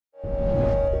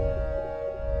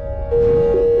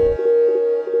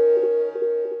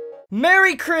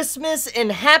Merry Christmas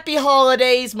and Happy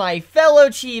Holidays, my fellow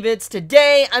Chibits.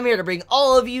 Today, I'm here to bring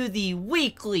all of you the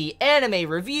weekly anime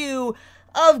review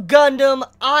of Gundam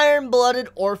Iron-Blooded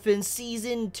Orphans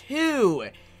Season 2.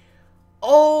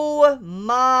 Oh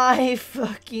my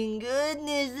fucking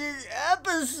goodness, this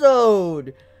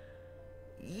episode!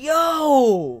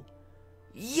 Yo!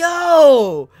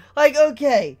 Like,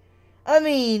 okay, I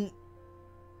mean,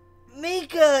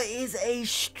 Mika is a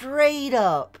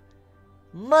straight-up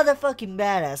motherfucking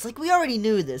badass. Like, we already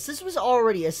knew this. This was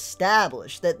already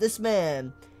established that this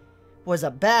man was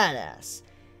a badass.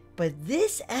 But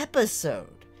this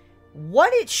episode,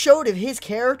 what it showed of his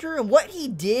character and what he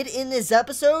did in this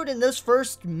episode in those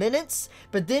first minutes,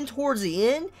 but then towards the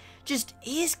end, just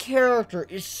his character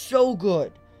is so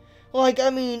good. Like, I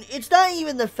mean, it's not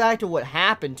even the fact of what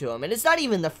happened to him, and it's not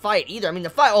even the fight either. I mean, the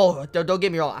fight, oh, don't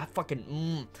get me wrong,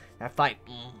 that fight,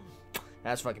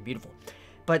 that's fucking beautiful.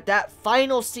 But that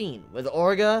final scene with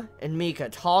Orga and Mika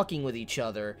talking with each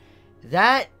other,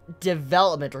 that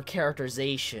development or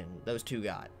characterization those two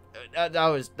got, that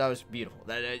was beautiful.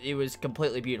 It was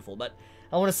completely beautiful. But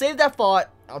I want to save that thought.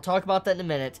 I'll talk about that in a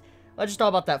minute. Let's just talk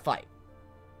about that fight.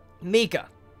 Mika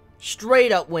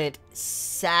straight up went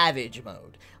savage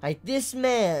mode. Like, this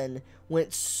man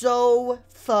went so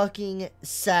fucking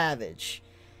savage.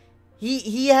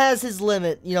 He has his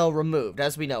limit, you know, removed,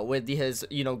 as we know, with his,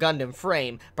 you know, Gundam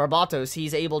frame. Barbatos,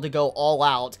 he's able to go all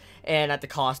out, and at the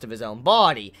cost of his own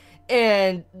body.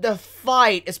 And the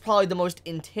fight is probably the most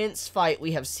intense fight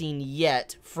we have seen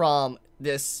yet from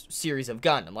this series of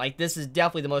Gundam. Like, this is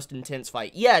definitely the most intense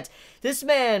fight yet. This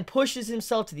man pushes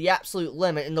himself to the absolute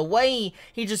limit, and the way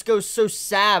he just goes so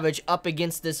savage up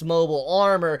against this mobile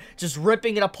armor, just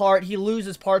ripping it apart. He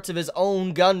loses parts of his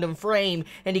own Gundam frame,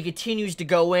 and he continues to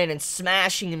go in and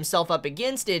smashing himself up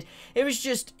against it. It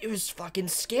was fucking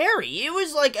scary. It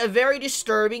was like a very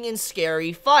disturbing and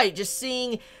scary fight, just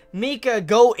seeing Mika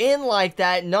go in like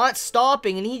that, not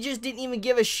stopping, and he just didn't even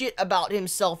give a shit about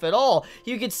himself at all.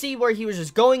 You could see where he was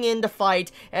just going in to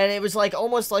fight, and it was like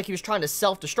almost like he was trying to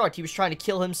self-destruct. He was trying to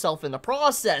kill himself in the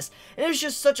process, and it was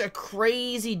just such a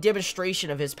crazy demonstration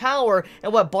of his power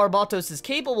and what Barbatos is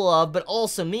capable of, but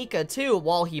also Mika too,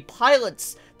 while he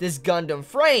pilots this Gundam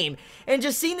frame. And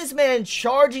just seeing this man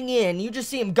charging in, you just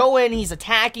see him go in, he's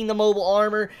attacking the mobile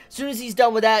armor. As soon as he's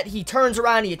done with that, he turns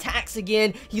around, he attacks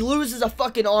again, he loses a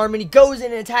fucking arm, and he goes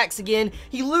in and attacks again.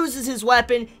 He loses his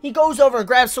weapon, he goes over and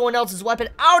grabs someone else's weapon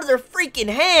out of their freaking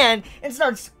hand and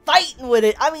starts fighting with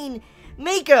it. I mean,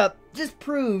 Mika just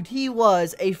proved he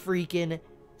was a freaking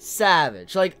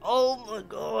savage. Like, oh my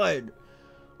god.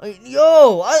 Like,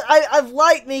 yo, I've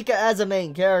liked Mika as a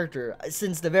main character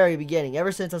since the very beginning,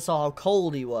 ever since I saw how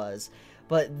cold he was.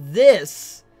 But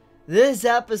this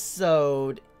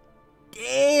episode,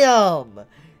 damn,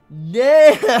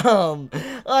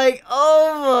 like,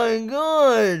 oh my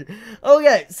god.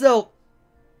 Okay, so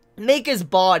Mika's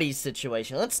body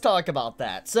situation. Let's talk about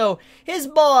that. So, his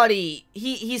body,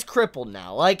 he's crippled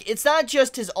now. Like, it's not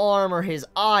just his arm or his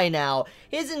eye now.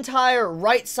 His entire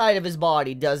right side of his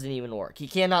body doesn't even work. He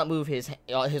cannot move his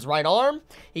right arm.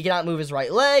 He cannot move his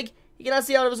right leg. He cannot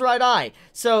see out of his right eye.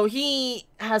 So, he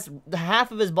has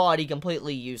half of his body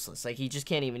completely useless. Like, he just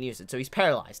can't even use it. So, he's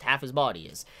paralyzed. Half his body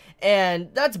is. And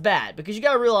that's bad, because you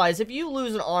gotta realize, if you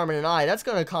lose an arm and an eye, that's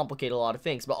gonna complicate a lot of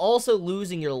things. But also,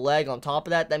 losing your leg on top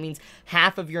of that, that means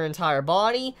half of your entire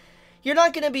body. You're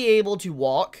not gonna be able to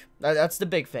walk. That's the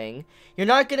big thing. You're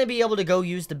not gonna be able to go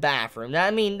use the bathroom.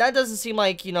 I mean, that doesn't seem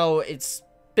like, you know, it's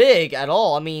big at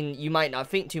all. I mean, you might not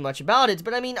think too much about it,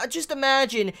 but I mean, just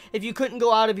imagine if you couldn't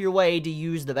go out of your way to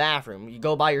use the bathroom. You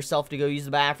go by yourself to go use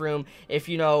the bathroom. If,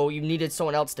 you know, you needed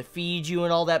someone else to feed you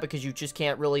and all that because you just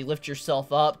can't really lift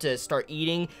yourself up to start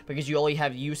eating because you only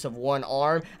have use of one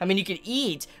arm. I mean, you could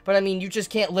eat, but I mean, you just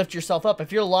can't lift yourself up.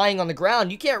 If you're lying on the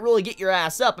ground, you can't really get your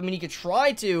ass up. I mean, you could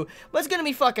try to, but it's gonna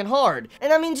be fucking hard.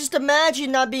 And I mean, just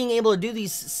imagine not being able to do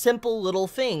these simple little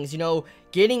things, you know,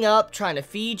 getting up, trying to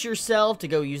feed yourself, to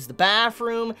go use the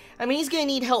bathroom. I mean, he's gonna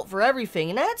need help for everything,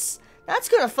 and that's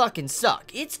gonna fucking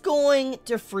suck. It's going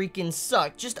to freaking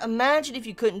suck. Just imagine if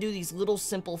you couldn't do these little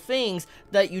simple things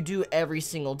that you do every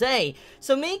single day.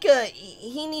 So Mika,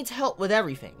 he needs help with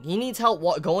everything. He needs help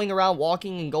going around,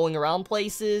 walking and going around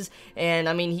places, and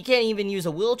I mean, he can't even use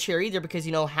a wheelchair either because,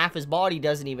 you know, half his body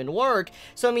doesn't even work.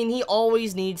 So I mean, he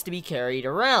always needs to be carried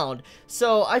around.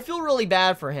 So I feel really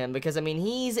bad for him because, I mean,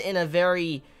 he's in a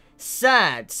very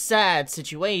sad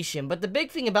situation. But the big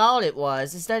thing about it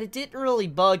is that it didn't really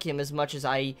bug him as much as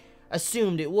I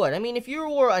assumed it would. I mean, if you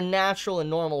were a natural and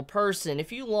normal person,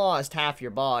 if you lost half your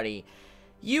body,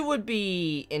 you would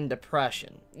be in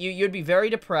depression. You'd be very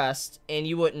depressed, and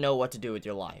you wouldn't know what to do with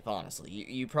your life, honestly.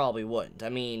 You probably wouldn't. I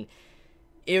mean,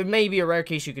 it may be a rare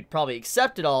case you could probably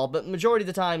accept it all, but majority of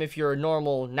the time, if you're a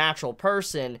normal, natural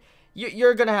person,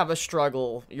 you're going to have a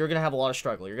struggle. You're going to have a lot of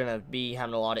struggle. You're going to be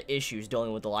having a lot of issues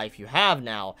dealing with the life you have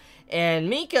now. And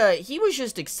Mika, he was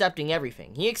just accepting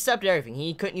everything. He accepted everything.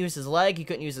 He couldn't use his leg. He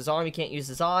couldn't use his arm. He can't use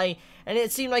his eye. And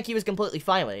it seemed like he was completely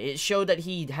fine with it. It showed that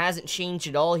he hasn't changed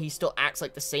at all. He still acts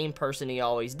like the same person he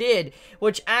always did,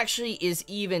 which actually is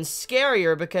even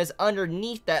scarier because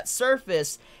underneath that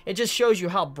surface, it just shows you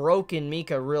how broken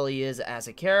Mika really is as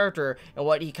a character and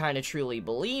what he kind of truly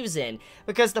believes in.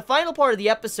 Because the final part of the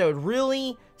episode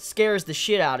really scares the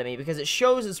shit out of me because it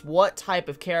shows us what type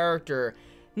of character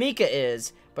Mika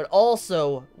is, but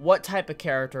also what type of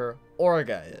character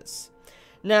Orga is.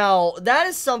 Now, that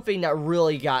is something that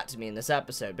really got to me in this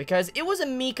episode, because it was a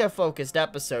Mika-focused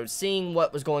episode, seeing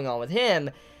what was going on with him,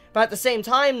 but at the same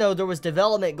time, though, there was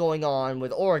development going on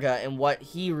with Orga and what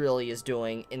he really is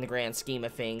doing in the grand scheme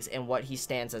of things, and what he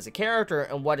stands as a character,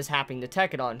 and what is happening to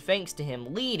Tekkadan thanks to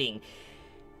him leading.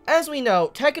 As we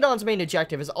know, Tekkadan's main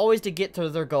objective is always to get to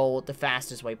their goal the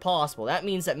fastest way possible. That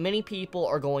means that many people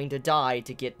are going to die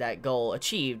to get that goal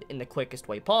achieved in the quickest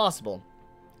way possible.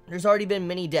 There's already been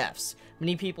many deaths.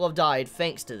 Many people have died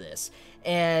thanks to this.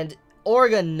 And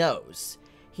Orga knows.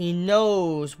 He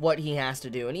knows what he has to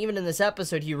do. And even in this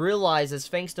episode, he realizes,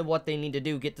 thanks to what they need to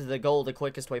do, get to the goal the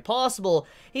quickest way possible,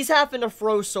 he's having to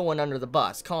throw someone under the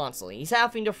bus constantly. He's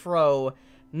having to throw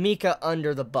Mika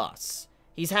under the bus.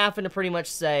 He's having to pretty much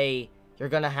say, you're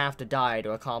gonna have to die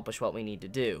to accomplish what we need to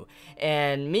do.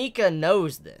 And Mika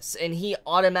knows this, and he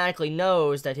automatically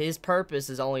knows that his purpose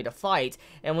is only to fight,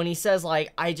 and when he says,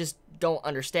 like, I just don't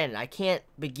understand it, I can't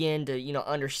begin to, you know,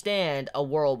 understand a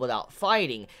world without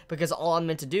fighting, because all I'm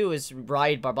meant to do is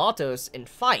ride Barbatos and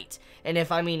fight, and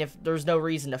if there's no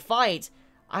reason to fight,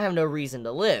 I have no reason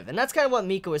to live. And that's kind of what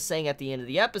Mika was saying at the end of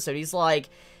the episode. He's like,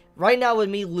 right now, with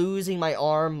me losing my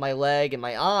arm, my leg, and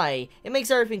my eye, it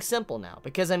makes everything simple now.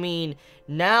 Because, I mean,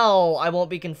 now I won't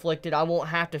be conflicted. I won't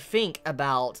have to think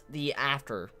about the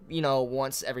after, you know,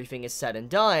 once everything is said and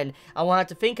done. I won't have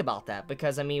to think about that.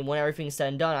 Because, I mean, when everything's said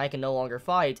and done, I can no longer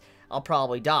fight. I'll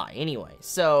probably die anyway.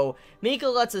 So, Mika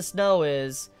lets us know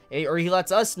he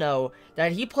lets us know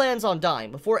that he plans on dying.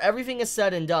 Before everything is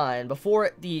said and done,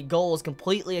 before the goal is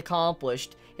completely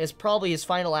accomplished, probably his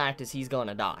final act is he's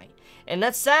gonna die. And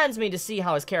that saddens me to see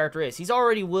how his character is. He's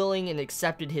already willing and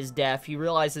accepted his death. He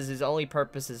realizes his only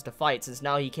purpose is to fight, since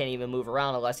now he can't even move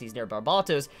around unless he's near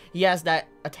Barbatos. He has that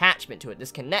attachment to it,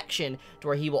 this connection to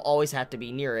where he will always have to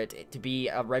be near it to be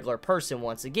a regular person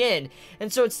once again.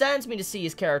 And so it saddens me to see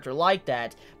his character like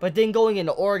that. But then going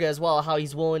into Orga as well, how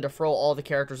he's willing to throw all the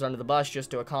characters under the bus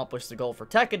just to accomplish the goal for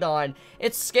Tekkadan,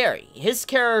 it's scary. His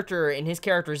character and his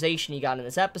characterization he got in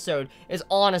this episode is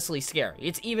honestly scary.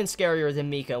 It's even scarier than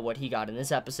Mika, what he got in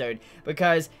this episode,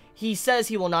 because he says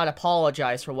he will not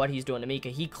apologize for what he's doing to Mika.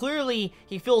 He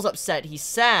feels upset, he's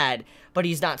sad, but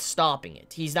he's not stopping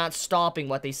it. He's not stopping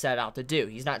what they set out to do.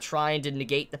 He's not trying to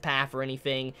negate the path or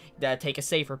anything, take a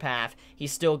safer path.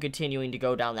 He's still continuing to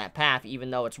go down that path,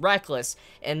 even though it's reckless,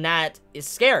 and that is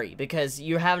scary, because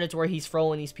you're having it to where he's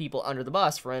throwing these people under the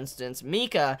bus, for instance,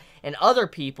 Mika, and other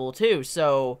people too,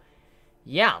 so,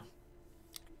 yeah.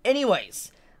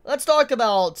 Anyways, let's talk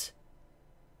about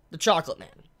the Chocolate Man.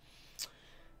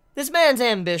 This man's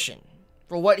ambition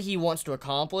for what he wants to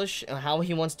accomplish and how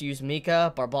he wants to use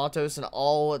Mika, Barbatos, and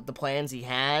all the plans he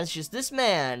has, just this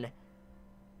man,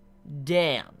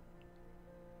 damn.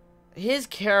 His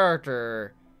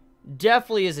character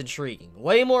definitely is intriguing.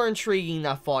 Way more intriguing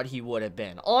than I thought he would have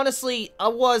been. Honestly, I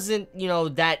wasn't, you know,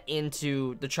 that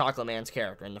into the Chocolate Man's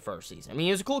character in the first season. I mean,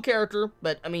 he was a cool character,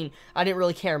 but, I mean, I didn't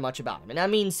really care much about him. And, I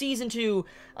mean, Season 2,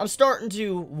 I'm starting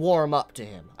to warm up to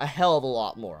him a hell of a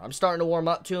lot more. I'm starting to warm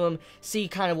up to him, see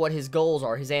kind of what his goals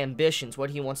are, his ambitions,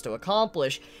 what he wants to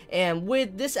accomplish. And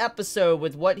with this episode,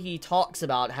 with what he talks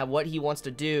about, what he wants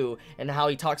to do, and how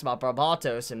he talks about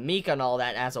Barbatos and Mika and all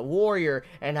that as a warrior,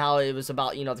 and how it was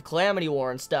about, you know, the Calamity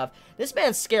War and stuff, this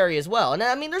man's scary as well. And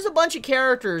I mean, there's a bunch of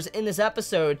characters in this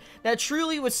episode that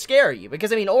truly would scare you,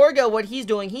 because I mean, Orga, what he's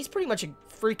doing, he's pretty much a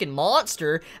freaking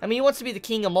monster. I mean, he wants to be the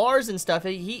king of Mars and stuff.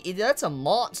 That's a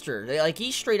monster. Like,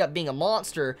 he's straight up being a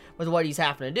monster with what he's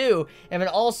having to do. And then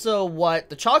also what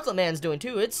the Chocolate Man's doing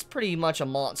too, it's pretty much a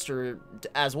monster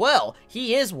as well.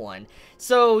 He is one.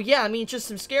 So, yeah, I mean, just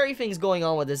some scary things going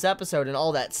on with this episode and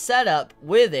all that setup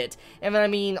with it. And then, I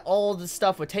mean, all the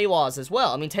stuff with Tewaz as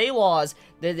well. I mean, Tewaz,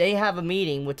 they have a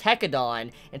meeting with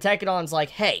Tekkadan, and Tekkadan's like,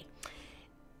 hey,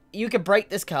 you could break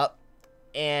this cup,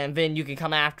 and then you can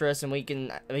come after us and we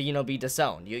can, you know, be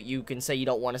disowned. You can say you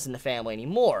don't want us in the family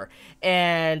anymore.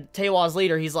 And Tewa's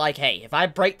leader, he's like, hey, if I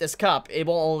break this cup, it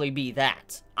won't only be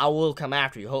that. I will come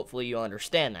after you. Hopefully you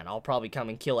understand that. I'll probably come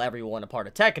and kill everyone a part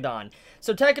of Tekadon.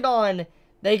 So Tekadon,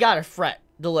 they got a threat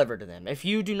delivered to them. If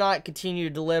you do not continue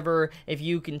to deliver, if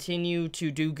you continue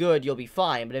to do good, you'll be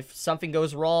fine. But if something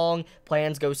goes wrong,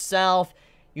 plans go south,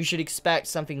 you should expect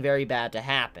something very bad to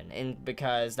happen. And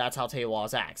because that's how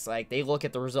Tewa's acts. Like, they look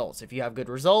at the results. If you have good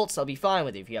results, they'll be fine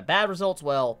with you. If you have bad results,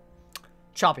 well,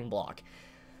 chopping block.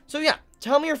 So yeah,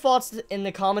 tell me your thoughts in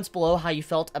the comments below how you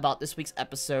felt about this week's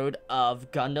episode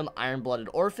of Gundam Iron-Blooded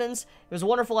Orphans. It was a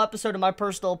wonderful episode in my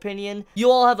personal opinion.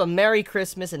 You all have a Merry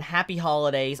Christmas and Happy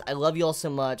Holidays. I love you all so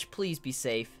much. Please be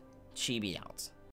safe. Chibi out.